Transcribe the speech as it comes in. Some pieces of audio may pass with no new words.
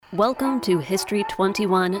Welcome to History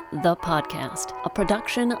 21, the podcast, a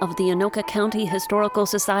production of the Anoka County Historical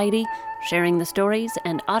Society, sharing the stories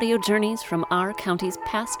and audio journeys from our county's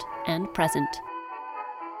past and present.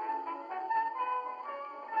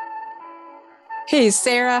 Hey,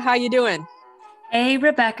 Sarah, how you doing? Hey,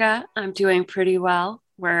 Rebecca, I'm doing pretty well.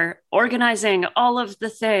 We're organizing all of the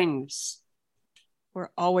things. We're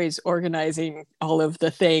always organizing all of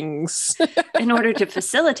the things. In order to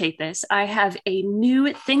facilitate this, I have a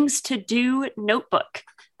new things to do notebook.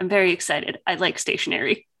 I'm very excited. I like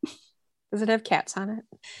stationery. Does it have cats on it?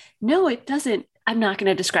 No, it doesn't. I'm not going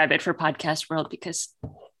to describe it for Podcast World because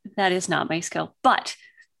that is not my skill, but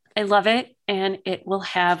I love it. And it will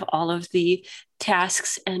have all of the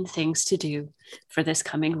tasks and things to do for this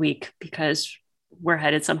coming week because we're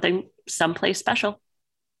headed someplace special.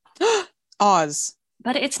 Oz.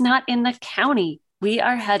 But it's not in the county. We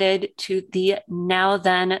are headed to the Now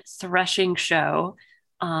Then Threshing Show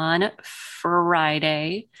on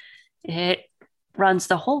Friday. It runs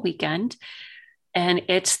the whole weekend, and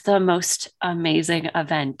it's the most amazing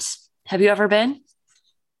event. Have you ever been?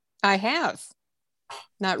 I have.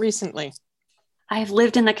 Not recently. I've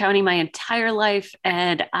lived in the county my entire life,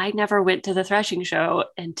 and I never went to the threshing show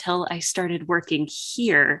until I started working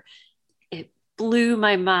here. It blew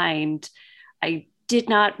my mind. I did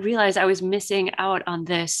not realize I was missing out on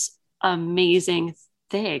this amazing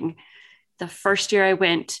thing. The first year I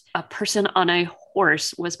went, a person on a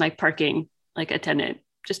horse was my parking attendant,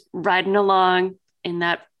 just riding along in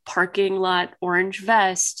that parking lot orange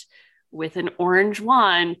vest with an orange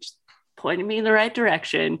wand, pointing me in the right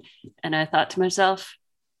direction. And I thought to myself,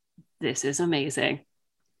 this is amazing.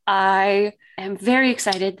 I am very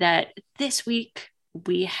excited that this week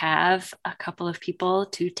we have a couple of people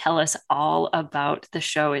to tell us all about the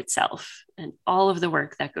show itself and all of the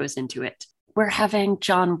work that goes into it. We're having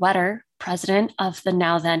John Wetter, president of the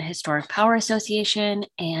Now Then Historic Power Association,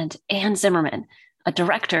 and Ann Zimmerman, a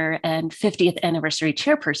director and 50th anniversary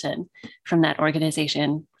chairperson from that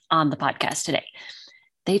organization, on the podcast today.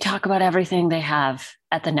 They talk about everything they have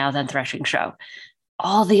at the Now Then Threshing Show,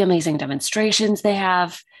 all the amazing demonstrations they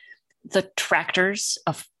have, the tractors,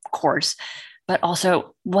 of course, but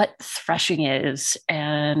also what threshing is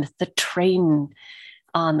and the train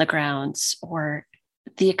on the grounds or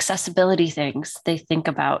the accessibility things they think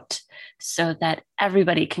about so that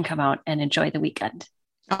everybody can come out and enjoy the weekend.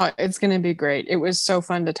 Oh, it's going to be great. It was so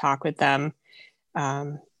fun to talk with them.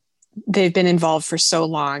 They've been involved for so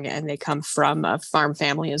long and they come from a farm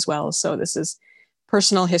family as well. So this is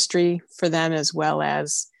personal history for them as well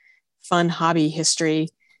as fun hobby history.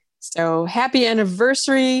 So happy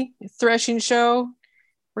anniversary, Threshing Show.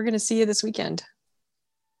 We're going to see you this weekend.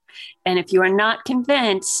 And if you are not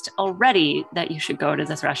convinced already that you should go to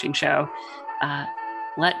the Threshing Show,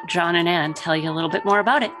 let John and Ann tell you a little bit more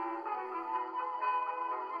about it.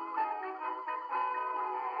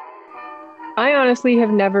 I honestly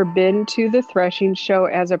have never been to the Threshing Show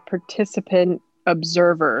as a participant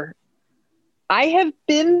observer. I have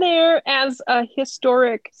been there as a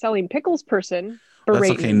historic selling pickles person.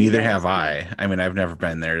 That's okay. Neither have I. I mean, I've never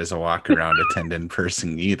been there as a walk around attendant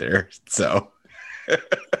person either. So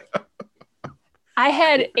I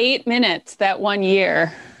had 8 minutes that one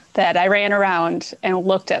year that I ran around and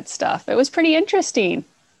looked at stuff. It was pretty interesting.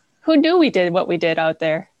 Who knew we did what we did out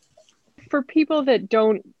there? For people that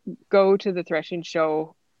don't go to the Threshing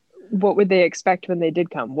Show, what would they expect when they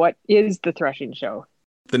did come? What is the Threshing Show?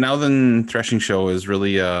 The Now Then Threshing Show is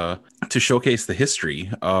really to showcase the history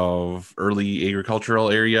of early agricultural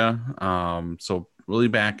area. So really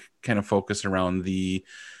back kind of focus around the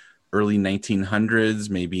early 1900s,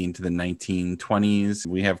 maybe into the 1920s.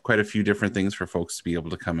 We have quite a few different things for folks to be able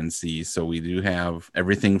to come and see. So we do have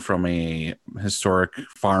everything from a historic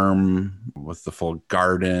farm with the full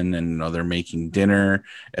garden and they're making dinner,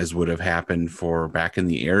 as would have happened for back in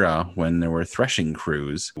the era when there were threshing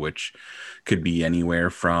crews, which could be anywhere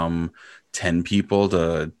from 10 people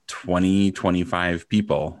to 20, 25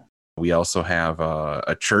 people. We also have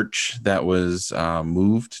a church that was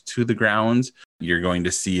moved to the grounds. You're going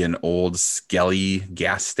to see an old Skelly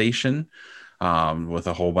gas station with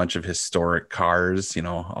a whole bunch of historic cars,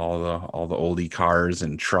 all the oldie cars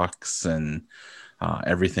and trucks and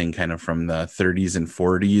everything kind of from the 30s and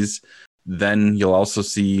 40s. Then you'll also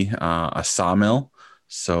see a sawmill.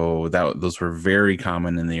 So those were very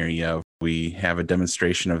common in the area. We have a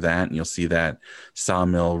demonstration of that, and you'll see that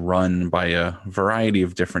sawmill run by a variety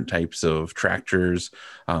of different types of tractors.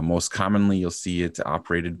 Most commonly, you'll see it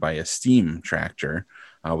operated by a steam tractor.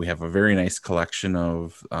 We have a very nice collection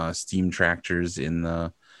of steam tractors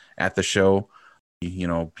at the show. You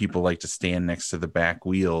know, people like to stand next to the back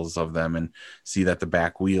wheels of them and see that the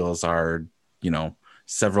back wheels are, you know,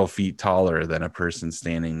 several feet taller than a person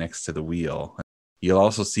standing next to the wheel. You'll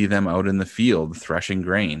also see them out in the field threshing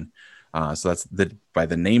grain. So that's by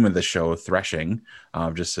the name of the show, threshing.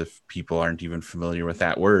 Just if people aren't even familiar with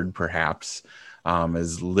that word, perhaps,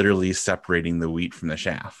 is literally separating the wheat from the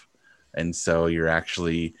chaff. And so you're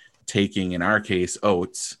actually taking, in our case,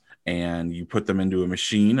 oats, and you put them into a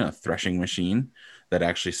machine, a threshing machine, that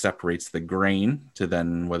actually separates the grain to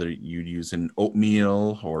then whether you'd use an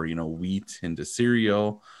oatmeal or, you know, wheat into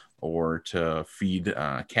cereal or to feed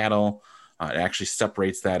cattle. It actually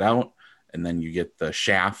separates that out, and then you get the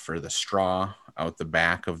chaff or the straw out the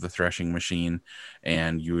back of the threshing machine,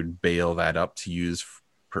 and you would bale that up to use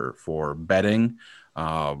for bedding.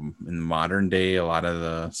 In the modern day, a lot of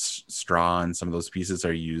the straw and some of those pieces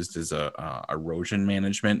are used as a erosion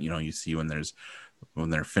management. You know, you see when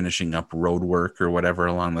they're finishing up road work or whatever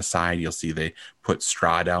along the side, you'll see they put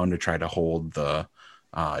straw down to try to hold the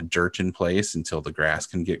dirt in place until the grass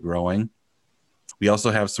can get growing. We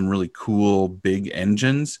also have some really cool big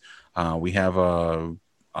engines. We have a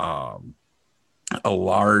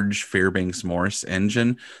large Fairbanks Morse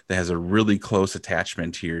engine that has a really close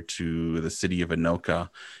attachment here to the city of Anoka.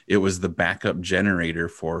 It was the backup generator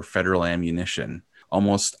for federal ammunition.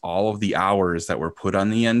 Almost all of the hours that were put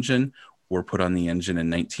on the engine were put on the engine in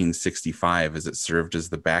 1965 as it served as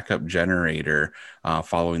the backup generator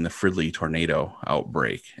following the Fridley tornado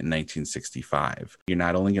outbreak in 1965. You're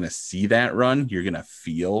not only going to see that run, you're going to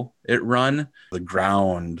feel it run. The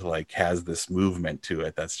ground like has this movement to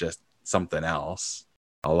it that's just something else,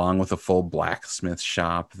 along with a full blacksmith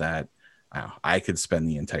shop that I could spend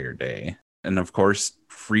the entire day. And of course,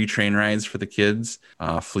 free train rides for the kids,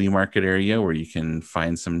 flea market area where you can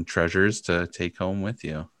find some treasures to take home with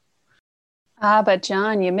you. But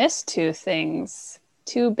John, you missed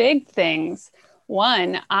two big things.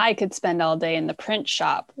 One, I could spend all day in the print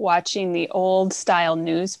shop watching the old style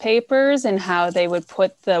newspapers and how they would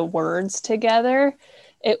put the words together.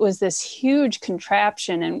 It was this huge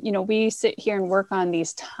contraption. And, you know, we sit here and work on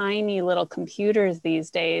these tiny little computers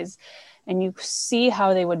these days, and you see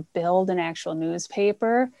how they would build an actual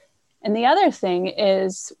newspaper. And the other thing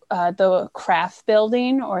is the craft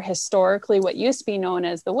building, or historically what used to be known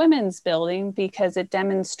as the women's building, because it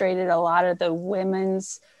demonstrated a lot of the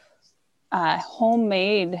women's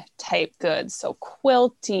homemade type goods. So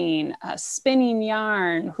quilting, spinning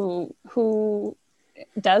yarn, who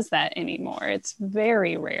does that anymore? It's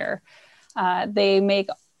very rare. They make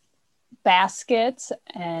baskets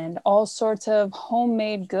and all sorts of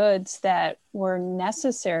homemade goods that were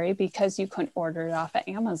necessary because you couldn't order it off of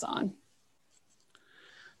Amazon.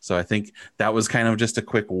 So I think that was kind of just a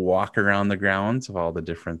quick walk around the grounds of all the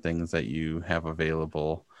different things that you have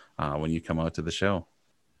available when you come out to the show.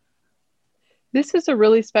 This is a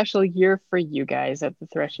really special year for you guys at the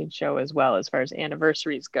Threshing Show as well, as far as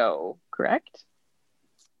anniversaries go, correct?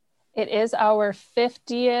 It is our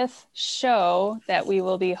 50th show that we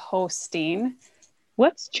will be hosting.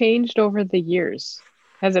 What's changed over the years?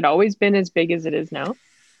 Has it always been as big as it is now?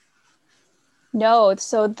 No,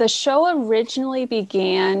 so the show originally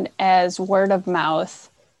began as word of mouth.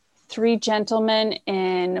 3 gentlemen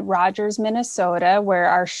in Rogers, Minnesota, where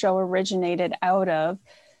our show originated out of,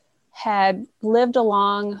 had lived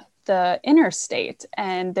along the interstate,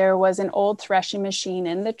 and there was an old threshing machine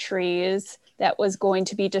in the trees that was going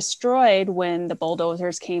to be destroyed when the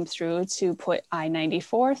bulldozers came through to put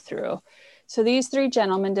I-94 through. So these 3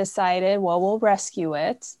 gentlemen decided, well, we'll rescue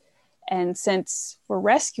it. And since we're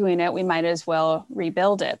rescuing it, we might as well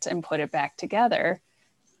rebuild it and put it back together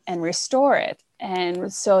and restore it.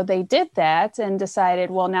 And so they did that and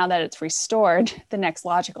decided, well, now that it's restored, the next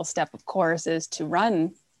logical step, of course, is to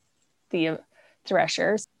run the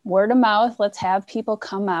threshers. Word of mouth, let's have people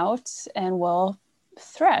come out and we'll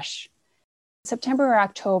thresh. September or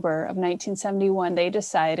October of 1971, they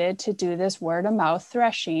decided to do this word of mouth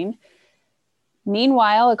threshing.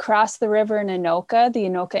 Meanwhile, across the river in Anoka, the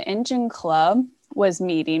Anoka Engine Club was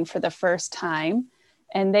meeting for the first time,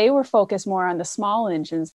 and they were focused more on the small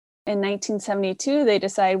engines. In 1972, they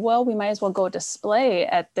decided, well, we might as well go display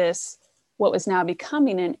at this, what was now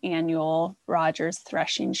becoming an annual Rogers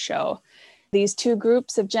Threshing Show. These 2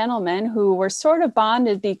 groups of gentlemen who were sort of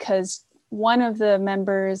bonded because one of the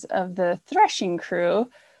members of the threshing crew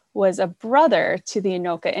was a brother to the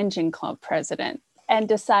Anoka Engine Club president, and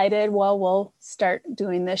decided, well, we'll start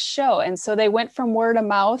doing this show. And so they went from word of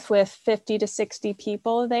mouth with 50 to 60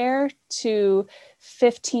 people there to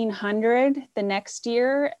 1,500 the next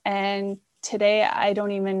year. And today, I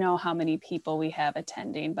don't even know how many people we have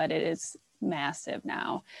attending, but it is massive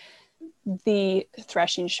now. the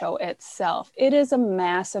threshing show itself. It is a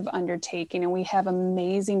massive undertaking, and we have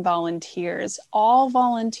amazing volunteers, all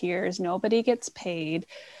volunteers, nobody gets paid,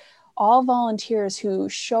 all volunteers who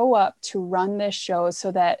show up to run this show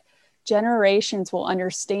so that generations will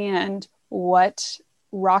understand what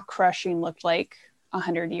rock crushing looked like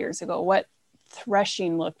 100 years ago, what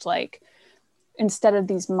threshing looked like. Instead of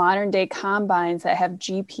these modern day combines that have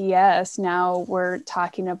GPS, now we're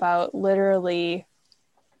talking about literally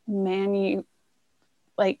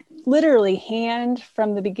hand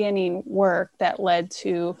from the beginning work that led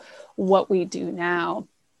to what we do now.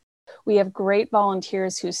 We have great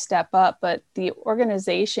volunteers who step up, but the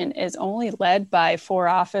organization is only led by 4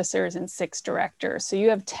 officers and 6 directors. So you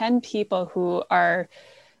have 10 people who are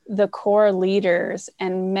the core leaders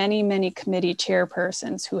and many, many committee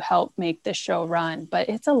chairpersons who help make the show run. But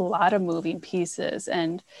it's a lot of moving pieces.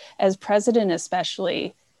 And as president,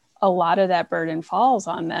 especially, a lot of that burden falls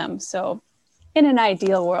on them. So in an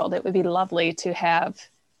ideal world, it would be lovely to have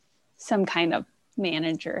some kind of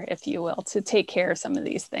manager, if you will, to take care of some of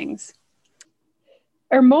these things.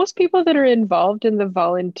 Are most people that are involved in the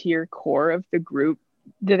volunteer core of the group,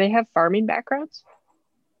 do they have farming backgrounds?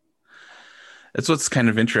 That's what's kind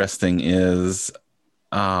of interesting is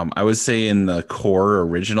I would say in the core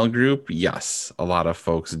original group, yes, a lot of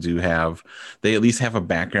folks they at least have a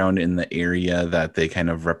background in the area that they kind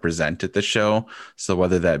of represent at the show. So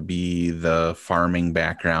whether that be the farming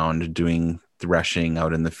background, doing threshing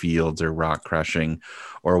out in the fields or rock crushing,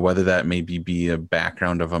 or whether that maybe be a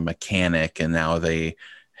background of a mechanic and now they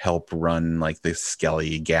help run like the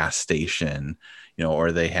Skelly gas station,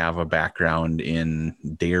 or they have a background in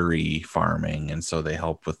dairy farming and so they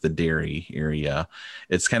help with the dairy area.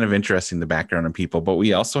 It's kind of interesting, the background of people, but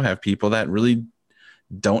we also have people that really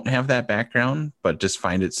don't have that background but just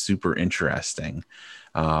find it super interesting.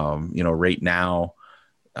 Right now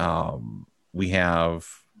we have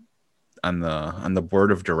on the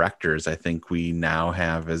board of directors, I think we now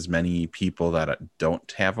have as many people that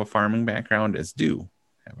don't have a farming background as do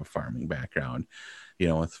have a farming background,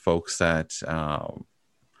 with folks that,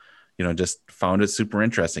 just found it super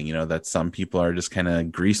interesting, that some people are just kind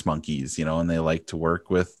of grease monkeys, and they like to work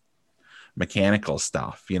with mechanical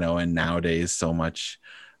stuff, and nowadays so much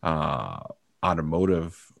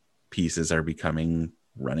automotive pieces are becoming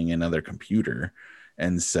running another computer.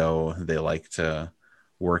 And so they like to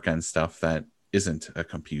work on stuff that isn't a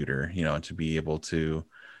computer, to be able to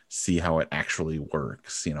see how it actually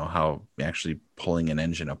works, how actually pulling an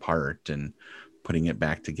engine apart and putting it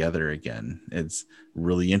back together again. It's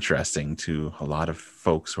really interesting to a lot of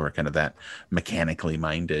folks who are kind of that mechanically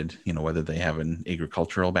minded, whether they have an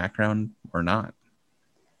agricultural background or not.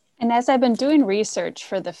 And as I've been doing research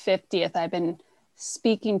for the 50th, I've been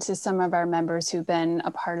speaking to some of our members who've been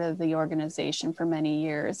a part of the organization for many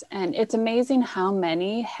years. And it's amazing how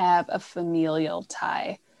many have a familial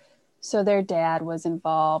tie. So their dad was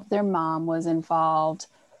involved, their mom was involved,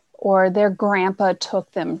 or their grandpa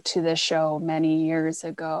took them to the show many years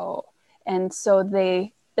ago. And so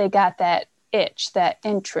they got that itch, that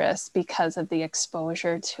interest because of the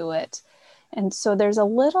exposure to it. And so there's a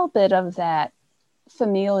little bit of that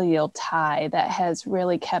familial tie that has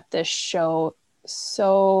really kept this show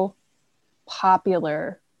so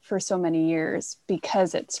popular for so many years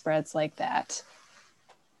because it spreads like that.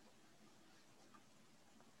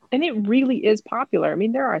 And it really is popular. I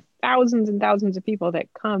mean, there are thousands and thousands of people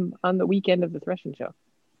that come on the weekend of the threshing show.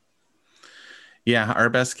 Yeah, our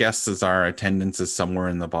best guess is our attendance is somewhere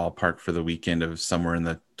in the ballpark for the weekend of somewhere in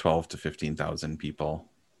the 12 to 15,000 people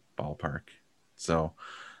ballpark. So,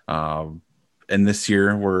 and this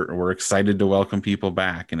year we're excited to welcome people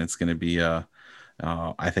back, and it's going to be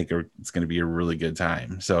I think it's going to be a really good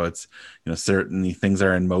time. So it's, certainly things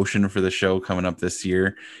are in motion for the show coming up this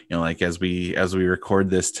year. Like as we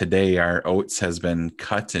record this today, our oats has been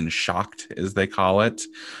cut and shocked, as they call it,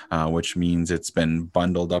 which means it's been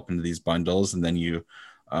bundled up into these bundles, and then you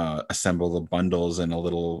assemble the bundles in a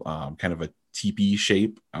little kind of a teepee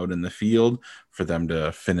shape out in the field for them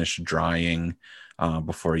to finish drying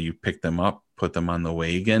before you pick them up, put them on the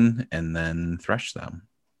wagon, and then thresh them.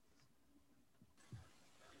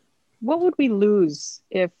 What would we lose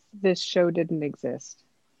if this show didn't exist?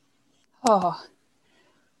 Oh,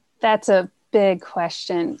 that's a big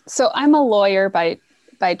question. So I'm a lawyer by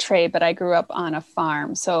trade, but I grew up on a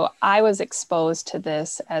farm. So I was exposed to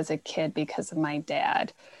this as a kid because of my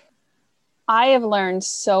dad. I have learned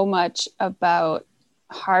so much about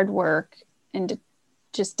hard work and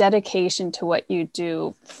just dedication to what you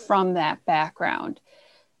do from that background.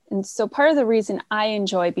 And so part of the reason I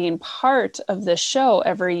enjoy being part of the show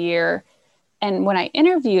every year, and when I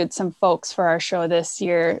interviewed some folks for our show this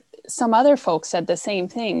year, some other folks said the same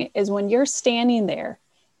thing, is when you're standing there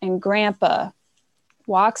and grandpa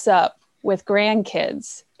walks up with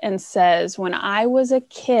grandkids and says, when I was a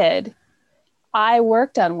kid, I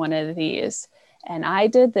worked on one of these and I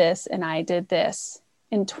did this and I did this.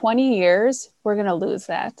 In 20 years, we're going to lose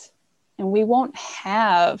that. And we won't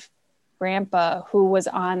have grandpa who was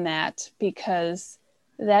on that, because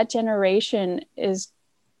that generation is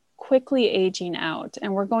quickly aging out,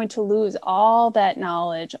 and we're going to lose all that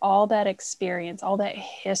knowledge, all that experience, all that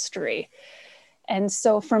history. And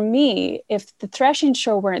so for me, if the threshing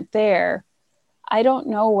show weren't there, I don't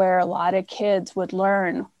know where a lot of kids would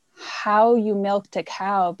learn how you milked a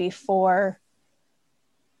cow before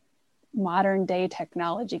modern day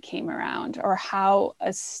technology came around, or how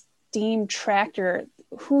a steam tractor,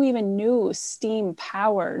 who even knew steam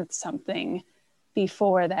powered something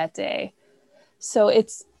before that day. So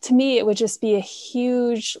it's, to me, it would just be a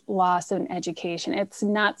huge loss in education. It's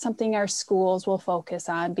not something our schools will focus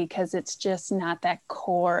on because it's just not that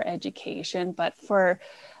core education. But for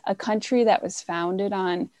a country that was founded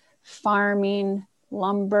on farming,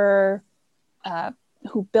 lumber,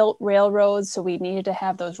 who built railroads, so we needed to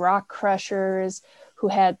have those rock crushers, who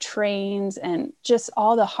had trains, and just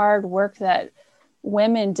all the hard work that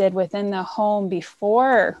women did within the home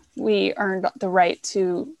before we earned the right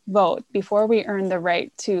to vote, before we earned the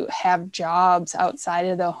right to have jobs outside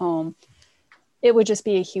of the home. It would just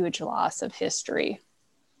be a huge loss of history.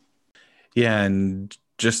 Yeah, and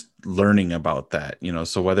just learning about that,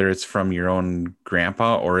 so whether it's from your own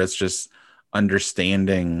grandpa or it's just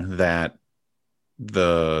understanding that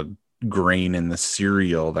the grain in the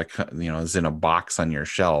cereal that is in a box on your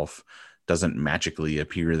shelf doesn't magically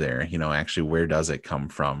appear there. Actually, where does it come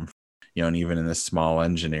from? And even in this small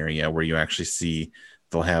engine area where you actually see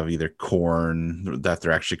they'll have either corn that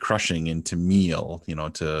they're actually crushing into meal,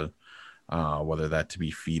 to whether that to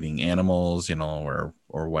be feeding animals, or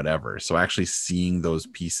whatever. So actually seeing those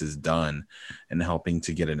pieces done and helping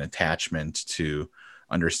to get an attachment to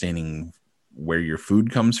understanding where your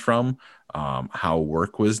food comes from, how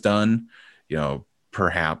work was done,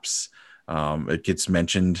 perhaps it gets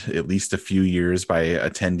mentioned at least a few years by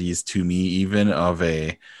attendees to me, even of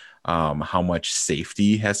how much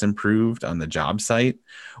safety has improved on the job site,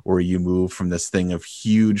 where you move from this thing of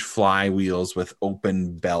huge flywheels with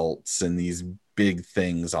open belts and these big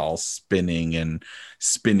things all spinning and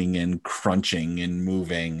crunching and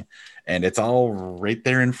moving, and it's all right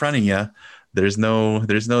there in front of you. There's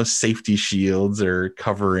no safety shields or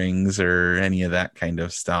coverings or any of that kind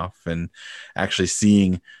of stuff. And actually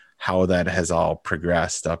seeing how that has all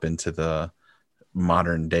progressed up into the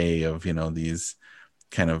modern day of, these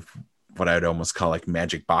kind of what I'd almost call like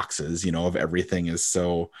magic boxes, of everything is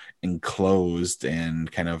so enclosed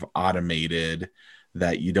and kind of automated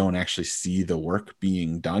that you don't actually see the work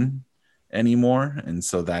being done anymore. And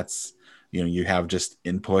so that's, you have just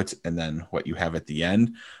input and then what you have at the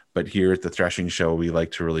end. But here at the Threshing Show, we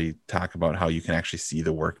like to really talk about how you can actually see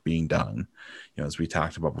the work being done. As we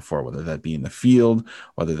talked about before, whether that be in the field,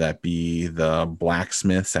 whether that be the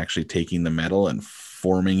blacksmiths actually taking the metal and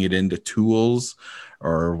forming it into tools,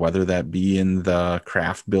 or whether that be in the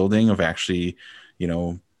craft building of actually,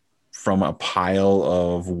 from a pile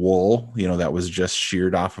of wool, that was just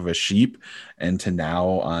sheared off of a sheep, and to now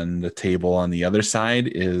on the table on the other side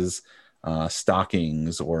is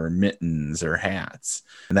stockings or mittens or hats.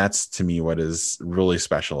 And that's, to me, what is really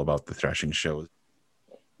special about the Threshing Show.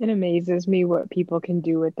 It amazes me what people can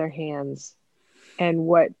do with their hands, and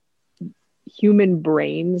what human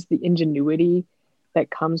brains, the ingenuity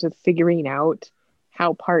that comes with figuring out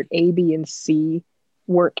how part A, B, and C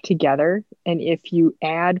work together. And if you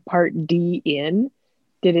add part D in,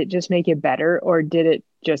 did it just make it better, or did it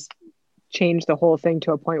just change the whole thing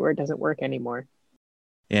to a point where it doesn't work anymore?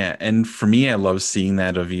 Yeah, and for me, I love seeing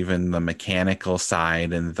that of even the mechanical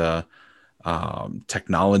side and the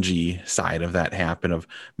technology side of that happen, of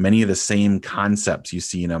many of the same concepts you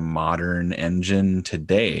see in a modern engine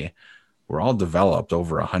today were all developed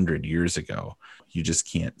over 100 years ago. You just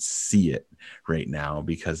can't see it right now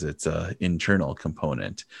because it's an internal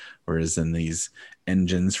component. Whereas in these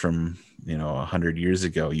engines from 100 years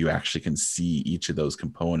ago, you actually can see each of those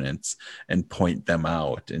components and point them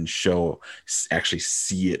out and actually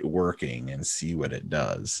see it working and see what it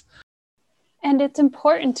does. And it's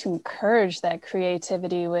important to encourage that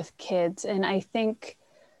creativity with kids. And I think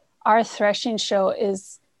our Threshing Show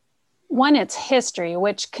is, one, it's history,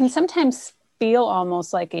 which can sometimes feel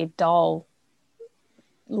almost like a dull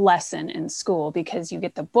lesson in school, because you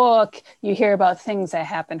get the book, you hear about things that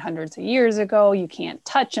happened hundreds of years ago, you can't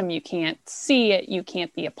touch them, you can't see it, you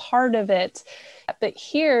can't be a part of it. But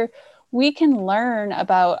here we can learn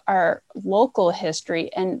about our local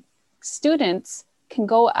history, and students can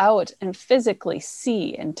go out and physically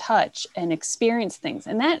see and touch and experience things.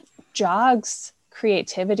 And that jogs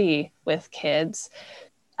creativity with kids.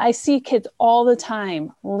 I see kids all the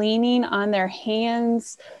time leaning on their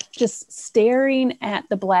hands, just staring at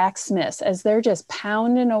the blacksmiths as they're just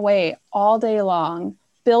pounding away all day long,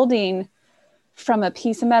 building from a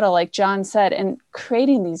piece of metal, like John said, and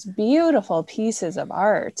creating these beautiful pieces of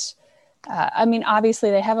art. I mean, obviously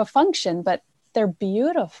they have a function, but they're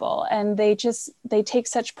beautiful, and they take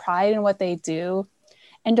such pride in what they do.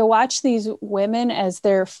 And to watch these women as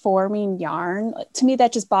they're forming yarn, to me,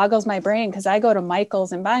 that just boggles my brain, because I go to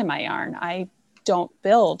Michael's and buy my yarn. I don't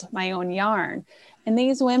build my own yarn. And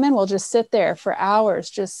these women will just sit there for hours,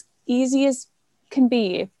 just easy as can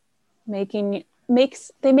be, they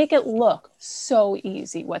make it look so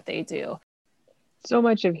easy what they do. So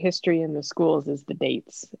much of history in the schools is the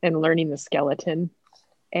dates and learning the skeleton.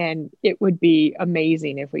 And it would be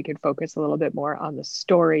amazing if we could focus a little bit more on the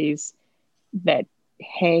stories that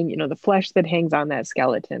hang, the flesh that hangs on that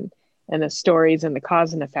skeleton, and the stories and the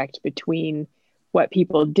cause and effect between what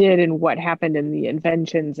people did and what happened in the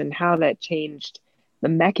inventions, and how that changed the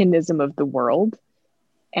mechanism of the world.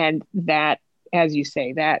 And that, as you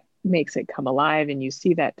say, that makes it come alive, and you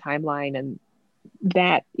see that timeline, and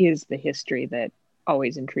that is the history that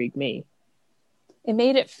always intrigued me. It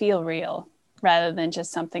made it feel real rather than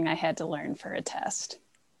just something I had to learn for a test.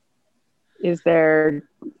 Is there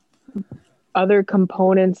other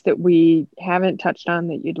components that we haven't touched on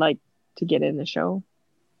that you'd like to get in the show?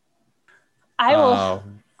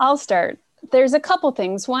 I'll start. There's a couple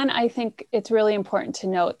things. One, I think it's really important to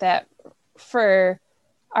note that for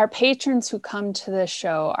our patrons who come to the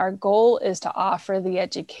show, our goal is to offer the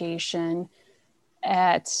education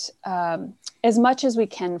at as much as we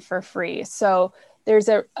can for free. So there's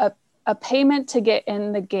a payment to get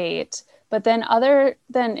in the gate, but then other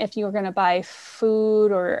than if you were going to buy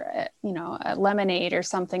food or a lemonade or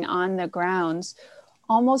something on the grounds,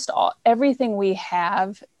 everything we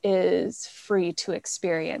have is free to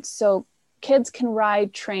experience. So kids can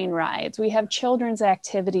ride train rides. We have children's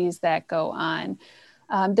activities that go on.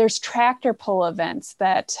 There's tractor pull events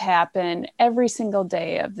that happen every single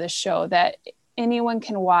day of the show that anyone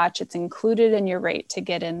can watch. It's included in your rate to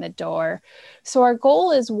get in the door. So our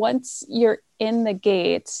goal is, once you're in the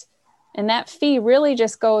gate, and that fee really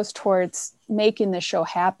just goes towards making the show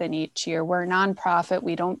happen each year. We're a nonprofit.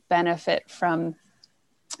 We don't benefit from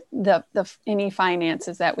any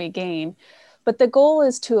finances that we gain. But the goal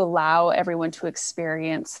is to allow everyone to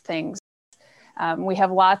experience things. We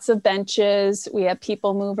have lots of benches. We have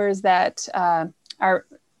people movers that are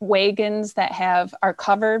wagons that are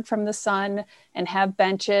covered from the sun and have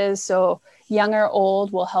benches. So young or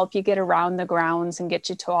old will help you get around the grounds and get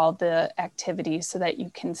you to all the activities so that you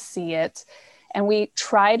can see it. And we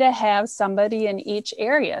try to have somebody in each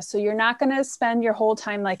area. So you're not going to spend your whole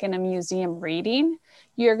time like in a museum reading.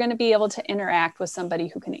 You're going to be able to interact with somebody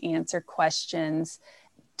who can answer questions.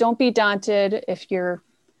 Don't be daunted if you're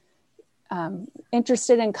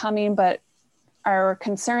interested in coming, but are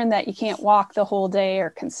concerned that you can't walk the whole day, or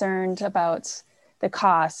concerned about the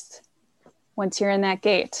cost. Once you're in that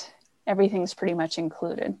gate, everything's pretty much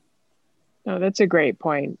included. Oh, that's a great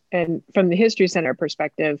point. And from the History Center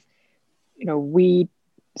perspective, we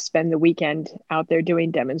spend the weekend out there doing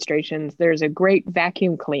demonstrations. There's a great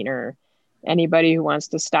vacuum cleaner. Anybody who wants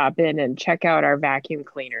to stop in and check out our vacuum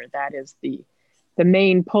cleaner, that is the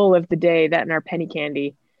main pull of the day, that and our penny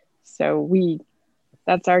candy. So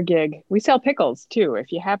that's our gig. We sell pickles too.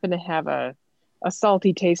 If you happen to have a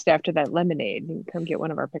salty taste after that lemonade, you can come get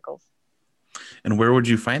one of our pickles. And where would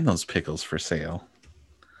you find those pickles for sale?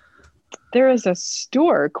 There is a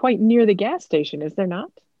store quite near the gas station, is there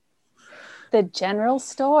not? The general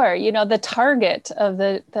store, the Target of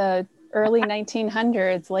the early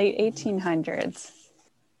 1900s, late 1800s.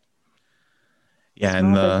 Yeah,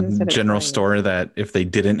 and the general store that if they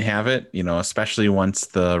didn't have it, especially once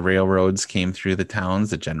the railroads came through the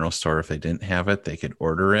towns, the general store, if they didn't have it, they could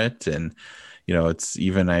order it. And, it's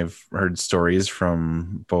even, I've heard stories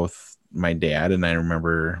from both my dad and I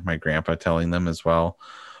remember my grandpa telling them as well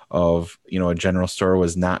of, a general store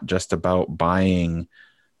was not just about buying,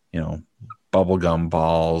 bubblegum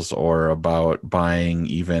balls or about buying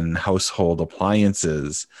even household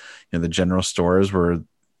appliances. The general stores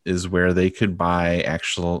is where they could buy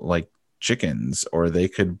actual like chickens, or they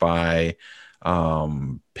could buy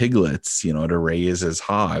piglets, to raise as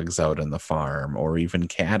hogs out on the farm, or even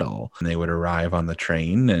cattle. And they would arrive on the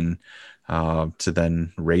train and to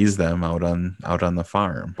then raise them out on the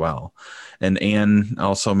farm. Well, and Anne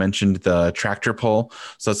also mentioned the tractor pull.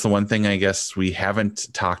 So that's the one thing I guess we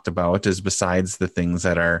haven't talked about, is besides the things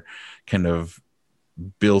that are kind of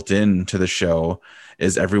built into the show,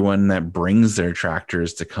 is everyone that brings their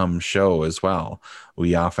tractors to come show as well.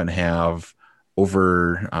 We often have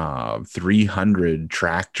over 300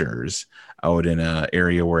 tractors out in an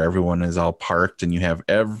area where everyone is all parked, and you have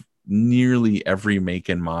nearly every make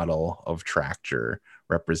and model of tractor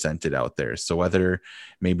represented out there. So whether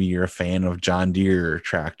maybe you're a fan of John Deere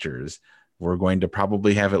tractors, we're going to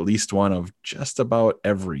probably have at least one of just about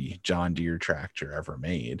every John Deere tractor ever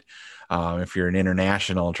made. If you're an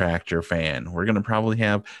International tractor fan, we're going to probably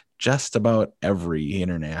have just about every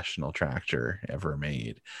International tractor ever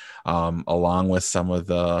made, along with some of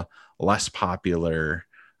the less popular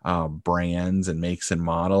brands and makes and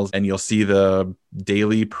models. And you'll see the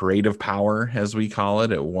daily parade of power, as we call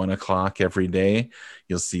it, at 1:00 every day.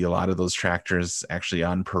 You'll see a lot of those tractors actually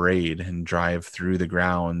on parade and drive through the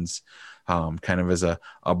grounds, kind of as a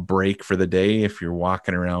break for the day. If you're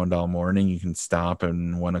walking around all morning, you can stop at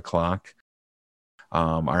 1:00.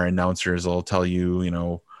 Our announcers will tell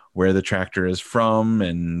you, where the tractor is from,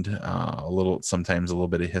 and sometimes a little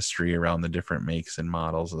bit of history around the different makes and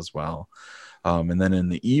models as well. And then in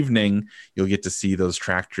the evening, you'll get to see those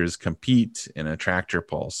tractors compete in a tractor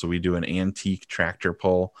pull. So we do an antique tractor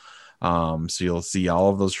pull. So you'll see all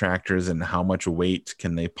of those tractors and how much weight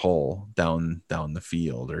can they pull down the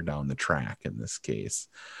field, or down the track in this case.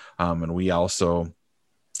 And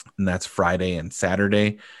that's Friday and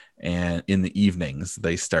Saturday. And in the evenings,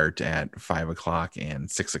 they start at 5:00 and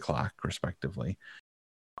 6:00 respectively.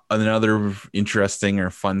 Another interesting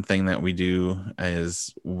or fun thing that we do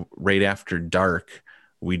is right after dark,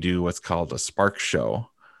 we do what's called a spark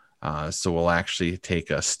show. So we'll actually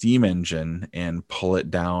take a steam engine and pull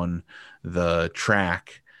it down the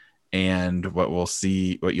track. And what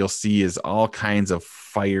you'll see is all kinds of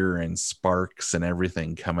fire and sparks and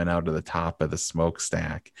everything coming out of the top of the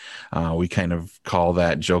smokestack. We kind of call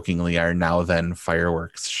that jokingly our Now Then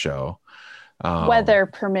fireworks show. Weather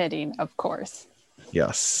permitting, of course.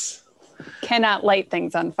 Yes. Cannot light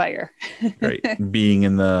things on fire. Right. Being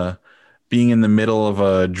in the middle of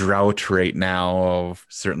a drought right now, I'll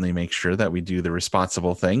certainly make sure that we do the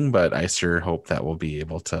responsible thing, but I sure hope that we'll be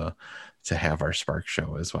able to have our spark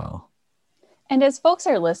show as well. And as folks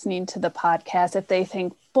are listening to the podcast, if they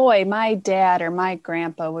think, boy, my dad or my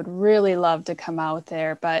grandpa would really love to come out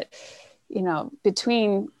there, but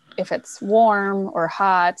between if it's warm or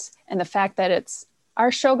hot, and the fact that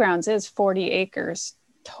our showgrounds is 40 acres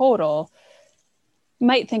total,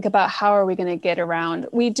 might think about how are we going to get around.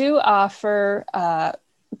 We do offer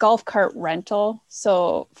golf cart rental.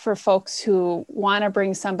 So for folks who want to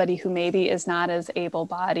bring somebody who maybe is not as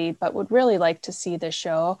able-bodied but would really like to see the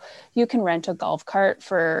show, you can rent a golf cart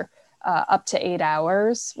for up to 8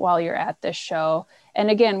 hours while you're at this show. And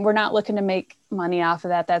again, we're not looking to make money off of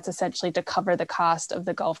that. That's essentially to cover the cost of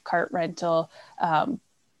the golf cart rental.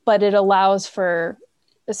 But it allows for,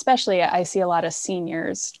 especially I see a lot of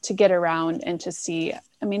seniors, to get around and to see.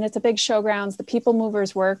 I mean, it's a big showgrounds. The people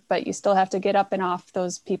movers work, but you still have to get up and off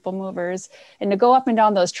those people movers. And to go up and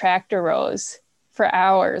down those tractor rows for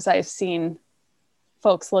hours, I've seen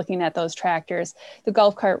folks looking at those tractors. The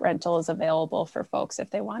golf cart rental is available for folks if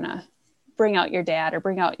they want to bring out your dad or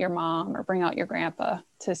bring out your mom or bring out your grandpa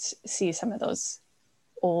to see some of those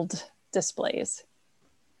old displays.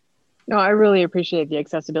 No, I really appreciate the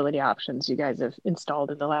accessibility options you guys have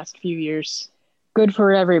installed in the last few years. Good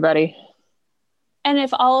for everybody. And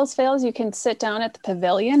if all else fails, you can sit down at the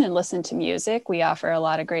pavilion and listen to music. We offer a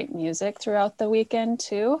lot of great music throughout the weekend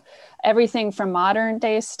too. Everything from modern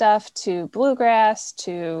day stuff to bluegrass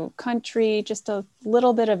to country, just a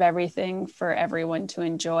little bit of everything for everyone to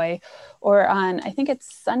enjoy. Or on, I think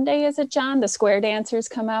it's Sunday, is it, John? The square dancers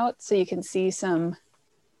come out, so you can see some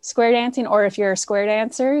square dancing. Or if you're a square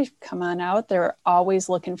dancer, come on out. They're always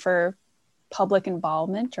looking for public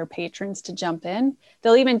involvement or patrons to jump in.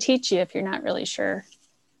 They'll even teach you if you're not really sure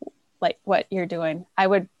like what you're doing. I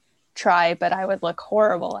would try, but I would look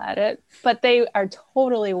horrible at it. But they are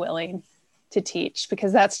totally willing to teach,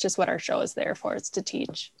 because that's just what our show is there for. It's to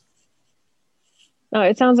teach. Oh,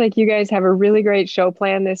 it sounds like you guys have a really great show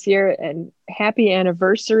planned this year, and happy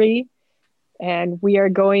anniversary. And we are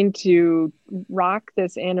going to rock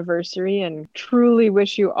this anniversary and truly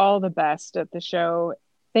wish you all the best at the show.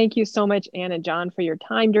 Thank you so much, Anne and John, for your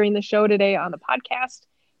time during the show today on the podcast.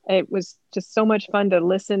 It was just so much fun to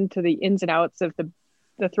listen to the ins and outs of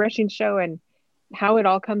the threshing show and how it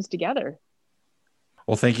all comes together.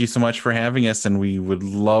 Well, thank you so much for having us, and we would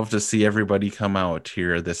love to see everybody come out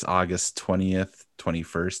here this August 20th,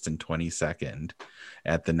 21st, and 22nd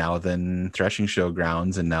at the Now Then Threshing Show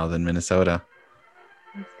grounds in Now Then, Minnesota.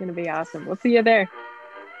 It's going to be awesome. We'll see you there.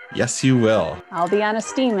 Yes, you will. I'll be on a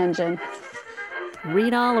steam engine.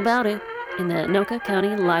 Read all about it in the Anoka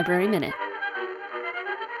County Library Minute.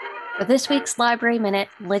 For this week's Library Minute,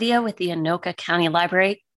 Lydia with the Anoka County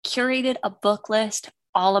Library curated a book list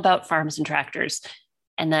all about farms and tractors,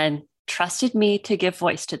 and then trusted me to give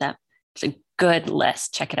voice to them. It's a good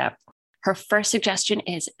list. Check it out. Her first suggestion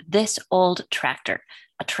is This Old Tractor,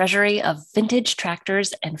 a treasury of vintage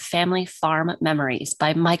tractors and family farm memories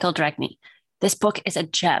by Michael Dragney. This book is a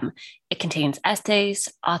gem. It contains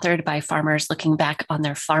essays authored by farmers looking back on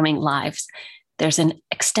their farming lives. There's an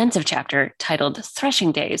extensive chapter titled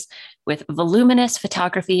Threshing Days with voluminous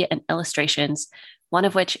photography and illustrations, one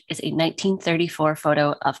of which is a 1934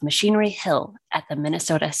 photo of Machinery Hill at the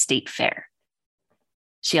Minnesota State Fair.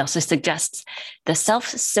 She also suggests The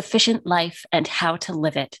Self-Sufficient Life and How to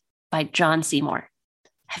Live It by John Seymour.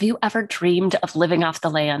 Have you ever dreamed of living off the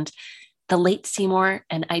land? The late Seymour,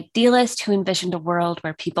 an idealist who envisioned a world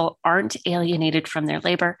where people aren't alienated from their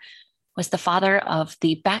labor, was the father of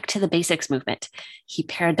the Back to the Basics movement. He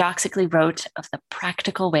paradoxically wrote of the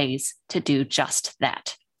practical ways to do just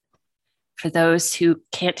that. For those who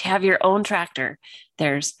can't have your own tractor,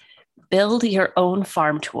 there's Build Your Own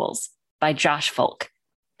Farm Tools by Josh Folk.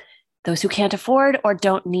 Those who can't afford or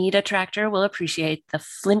don't need a tractor will appreciate the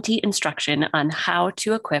flinty instruction on how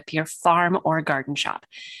to equip your farm or garden shop.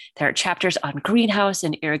 There are chapters on greenhouse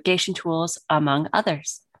and irrigation tools, among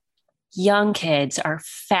others. Young kids are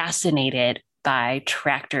fascinated by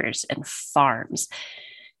tractors and farms.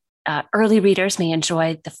 Early readers may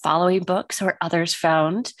enjoy the following books or others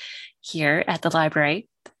found here at the library,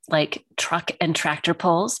 like Truck and Tractor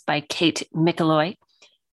Pulls by Kate Mickeloy,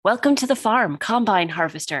 Welcome to the Farm, Combine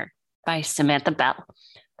Harvester by Samantha Bell,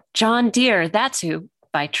 John Deere, That's Who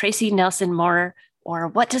by Tracy Nelson Moorer, or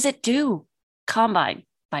What Does It Do? Combine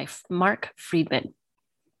by Mark Friedman.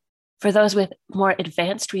 For those with more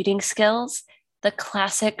advanced reading skills, the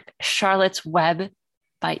classic Charlotte's Web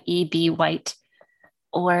by E.B. White,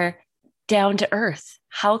 or Down to Earth,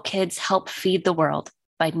 How Kids Help Feed the World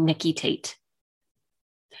by Nikki Tate.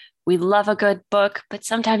 We love a good book, but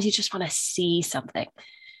sometimes you just want to see something.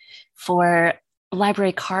 For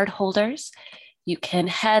library card holders, you can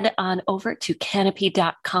head on over to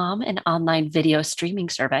Canopy.com, an online video streaming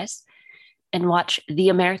service, and watch The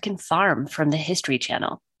American Farm from the History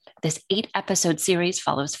Channel. This 8-episode series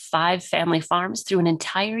follows 5 family farms through an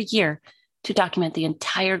entire year to document the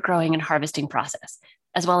entire growing and harvesting process,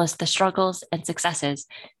 as well as the struggles and successes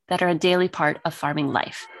that are a daily part of farming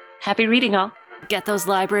life. Happy reading, all! Get those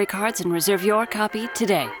library cards and reserve your copy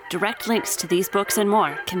today. Direct links to these books and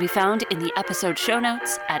more can be found in the episode show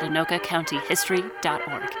notes at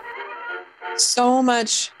anokacountyhistory.org. So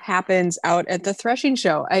much happens out at the threshing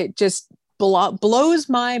show. It just blows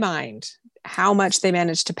my mind how much they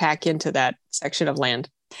managed to pack into that section of land.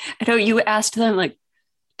 I know you asked them, like,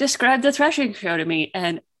 describe the threshing show to me,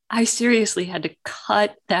 and I seriously had to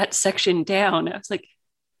cut that section down. I was like,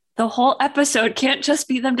 the whole episode can't just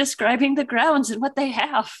be them describing the grounds and what they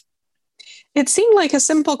have. It seemed like a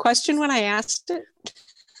simple question when I asked it.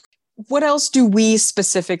 What else do we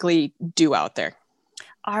specifically do out there?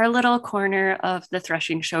 Our little corner of the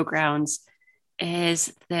threshing show grounds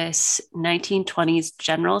is this 1920s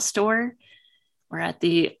general store. We're at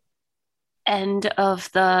the end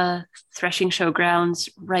of the threshing show grounds,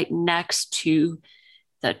 right next to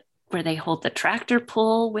where they hold the tractor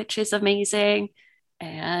pull, which is amazing.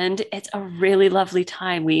 And it's a really lovely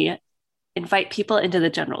time. We invite people into the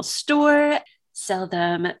general store, sell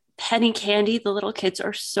them penny candy. The little kids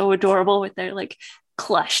are so adorable with their like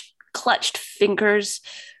clutched fingers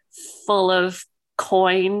full of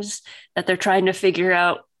coins that they're trying to figure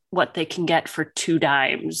out what they can get for 2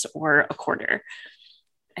 dimes or a quarter.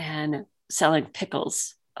 And selling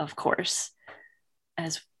pickles, of course,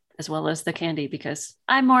 as well as the candy, because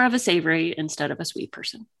I'm more of a savory instead of a sweet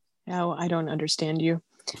person. No, I don't understand you.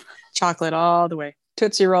 Chocolate all the way.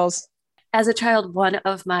 Tootsie Rolls. As a child, one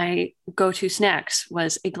of my go-to snacks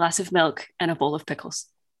was a glass of milk and a bowl of pickles.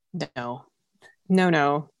 No.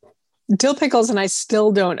 Dill pickles, and I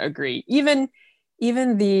still don't agree. Even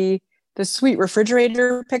the sweet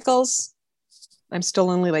refrigerator pickles, I'm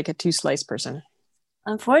still only like a 2-slice person.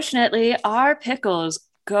 Unfortunately, our pickles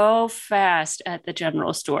go fast at the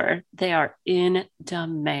general store. They are in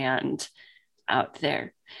demand out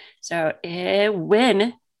there. So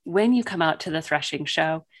when you come out to the threshing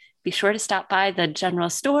show, be sure to stop by the general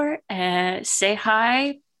store and say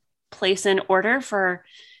hi place an order for,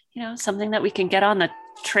 something that we can get on the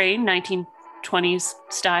train, 1920s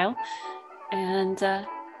style, and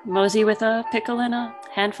mosey with a pickle and a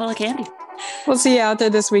handful of candy. We'll see you out there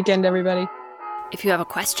this weekend, everybody. If you have a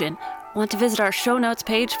question, want to visit our show notes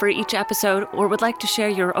page for each episode, or would like to share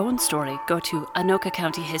your own story, go to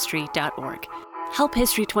anokacountyhistory.org. Help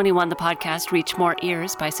History 21, the podcast, reach more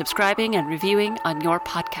ears by subscribing and reviewing on your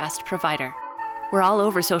podcast provider. We're all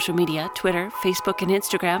over social media, Twitter, Facebook, and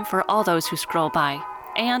Instagram for all those who scroll by.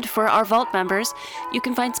 And for our Vault members, you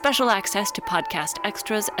can find special access to podcast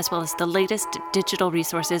extras as well as the latest digital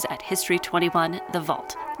resources at History 21, The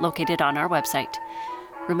Vault, located on our website.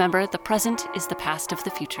 Remember, the present is the past of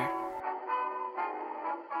the future.